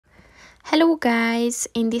Hello guys,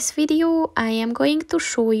 in this video I am going to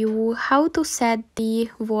show you how to set the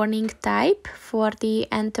warning type for the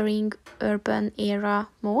entering urban area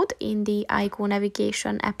mode in the IGO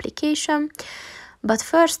Navigation application. But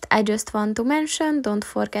first I just want to mention, don't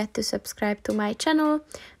forget to subscribe to my channel,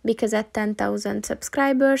 because at 10,000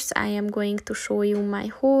 subscribers I am going to show you my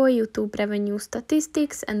whole YouTube revenue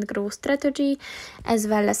statistics and growth strategy, as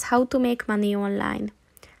well as how to make money online.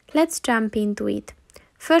 Let's jump into it.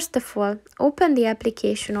 First of all, open the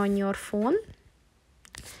application on your phone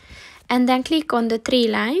and then click on the three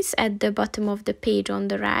lines at the bottom of the page on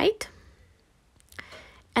the right.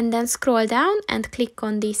 And then scroll down and click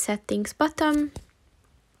on the settings button.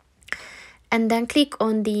 And then click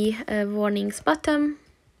on the warnings button.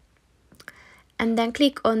 And then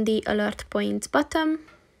click on the alert points button.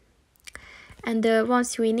 And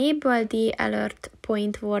once you enable the alert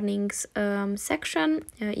point warnings section,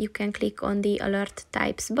 you can click on the alert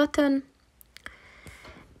types button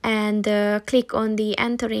and click on the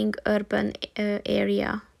entering urban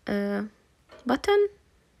area button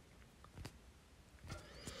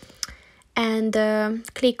and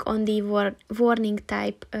click on the warning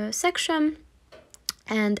type section.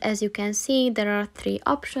 And as you can see, there are three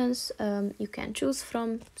options you can choose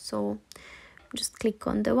from, so just click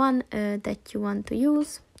on the one that you want to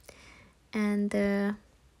use, and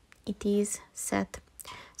it is set.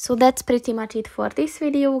 So that's pretty much it for this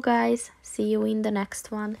video, guys. See you in the next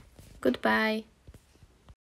one. Goodbye.